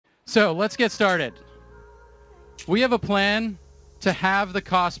So let's get started. We have a plan to halve the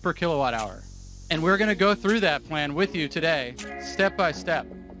cost per kilowatt hour. And we're going to go through that plan with you today, step by step,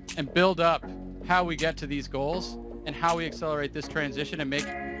 and build up how we get to these goals and how we accelerate this transition and make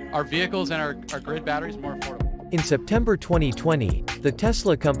our vehicles and our grid batteries more affordable. In September 2020, the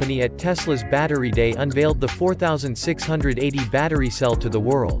Tesla company at Tesla's Battery Day unveiled the 4680 battery cell to the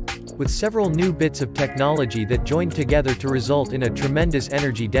world, with several new bits of technology that joined together to result in a tremendous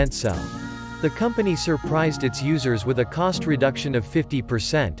energy-dense cell. The company surprised its users with a cost reduction of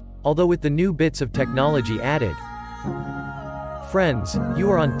 50%, although with the new bits of technology added. Friends, you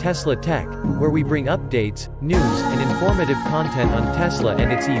are on Tesla Tech, where we bring updates, news, and informative content on Tesla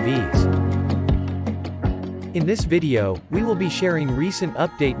and its EVs. In this video, we will be sharing recent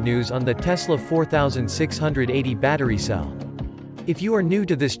update news on the Tesla 4680 battery cell. If you are new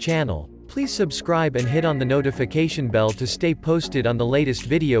to this channel, please subscribe and hit on the notification bell to stay posted on the latest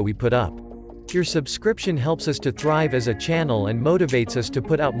video we put up. Your subscription helps us to thrive as a channel and motivates us to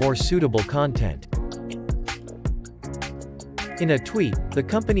put out more suitable content. In a tweet, the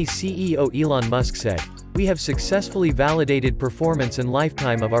company's CEO Elon Musk said, "We have successfully validated performance and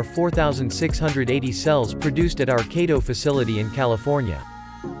lifetime of our 4680 cells produced at our Kato facility in California.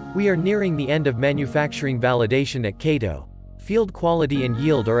 We are nearing the end of manufacturing validation at Kato. Field quality and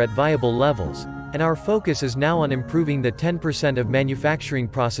yield are at viable levels, and our focus is now on improving the 10% of manufacturing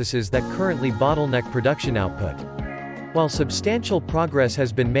processes that currently bottleneck production output. While substantial progress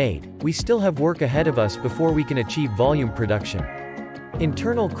has been made, we still have work ahead of us before we can achieve volume production.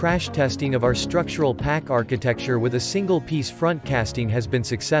 Internal crash testing of our structural pack architecture with a single-piece front casting has been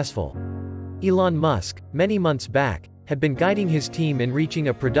successful." Elon Musk, many months back, had been guiding his team in reaching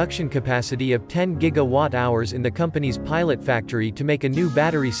a production capacity of 10 gigawatt-hours in the company's pilot factory to make a new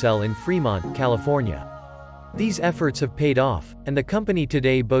battery cell in Fremont, California. These efforts have paid off, and the company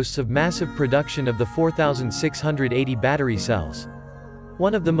today boasts of massive production of the 4680 battery cells.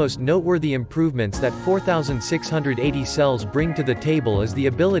 One of the most noteworthy improvements that 4680 cells bring to the table is the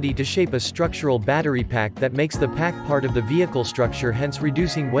ability to shape a structural battery pack that makes the pack part of the vehicle structure, hence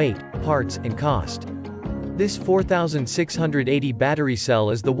reducing weight, parts, and cost. This 4680 battery cell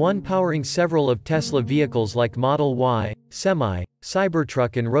is the one powering several of Tesla vehicles like Model Y, Semi,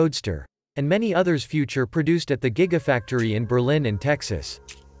 Cybertruck and Roadster, and many others future produced at the Gigafactory in Berlin and Texas.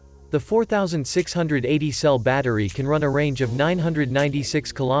 The 4680 cell battery can run a range of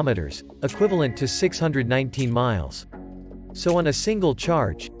 996 kilometers, equivalent to 619 miles. So on a single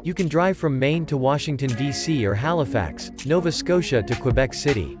charge, you can drive from Maine to Washington, D.C. or Halifax, Nova Scotia to Quebec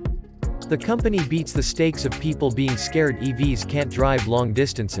City. The company beats the stakes of people being scared EVs can't drive long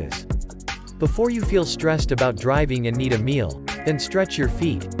distances. Before you feel stressed about driving and need a meal, then stretch your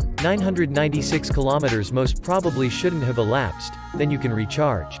feet. 996 kilometers most probably shouldn't have elapsed, then you can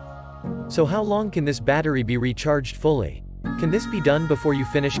recharge. So how long can this battery be recharged fully? Can this be done before you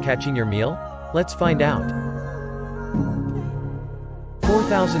finish catching your meal? Let's find out.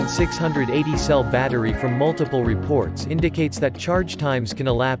 4680 cell battery from multiple reports indicates that charge times can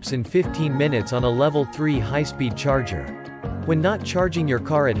elapse in 15 minutes on a level 3 high-speed charger. When not charging your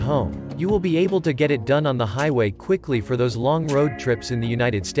car at home, you will be able to get it done on the highway quickly for those long road trips in the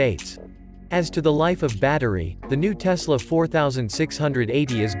United States. As to the life of battery, the new Tesla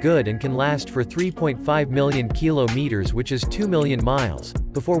 4680 is good and can last for 3.5 million kilometers, which is 2 million miles,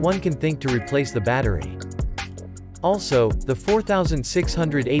 before one can think to replace the battery. Also, the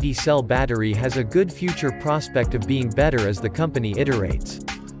 4680 cell battery has a good future prospect of being better as the company iterates.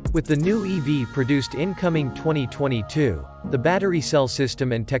 With the new EV produced incoming 2022, the battery cell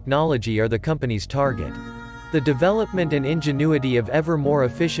system and technology are the company's target. The development and ingenuity of ever more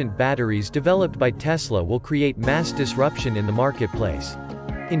efficient batteries developed by Tesla will create mass disruption in the marketplace.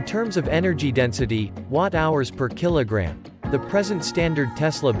 In terms of energy density, watt-hours per kilogram, the present standard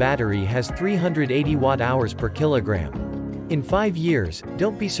Tesla battery has 380 watt-hours per kilogram. In 5 years,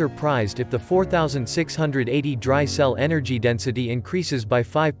 don't be surprised if the 4680 dry cell energy density increases by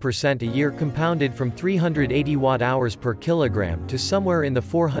 5% a year, compounded from 380 watt-hours per kilogram to somewhere in the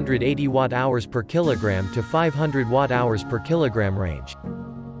 480 watt-hours per kilogram to 500 watt-hours per kilogram range.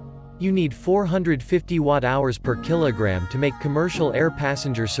 You need 450 watt-hours per kilogram to make commercial air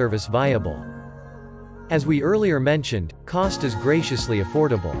passenger service viable. As we earlier mentioned, cost is graciously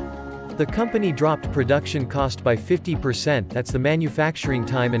affordable. The company dropped production cost by 50%, that's the manufacturing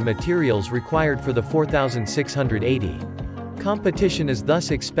time and materials required for the 4680. Competition is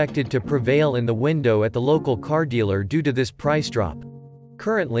thus expected to prevail in the window at the local car dealer due to this price drop.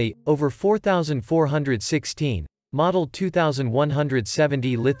 Currently, over 4,416, Model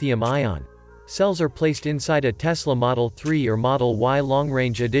 2170 lithium-ion Cells are placed inside a Tesla Model 3 or Model Y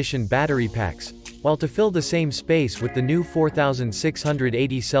long-range edition battery packs, while to fill the same space with the new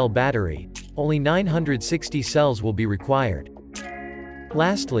 4680 cell battery, only 960 cells will be required.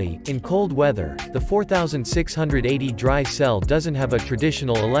 Lastly, in cold weather, the 4680 dry cell doesn't have a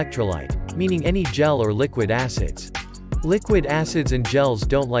traditional electrolyte, meaning any gel or liquid acids. Liquid acids and gels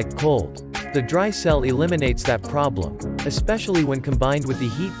don't like cold. The dry cell eliminates that problem, especially when combined with the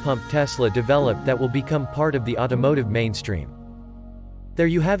heat pump Tesla developed that will become part of the automotive mainstream. There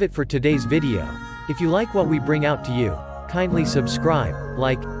you have it for today's video. If you like what we bring out to you, kindly subscribe,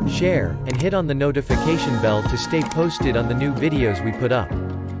 like, share, and hit on the notification bell to stay posted on the new videos we put up.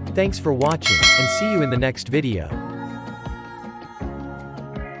 Thanks for watching, and see you in the next video.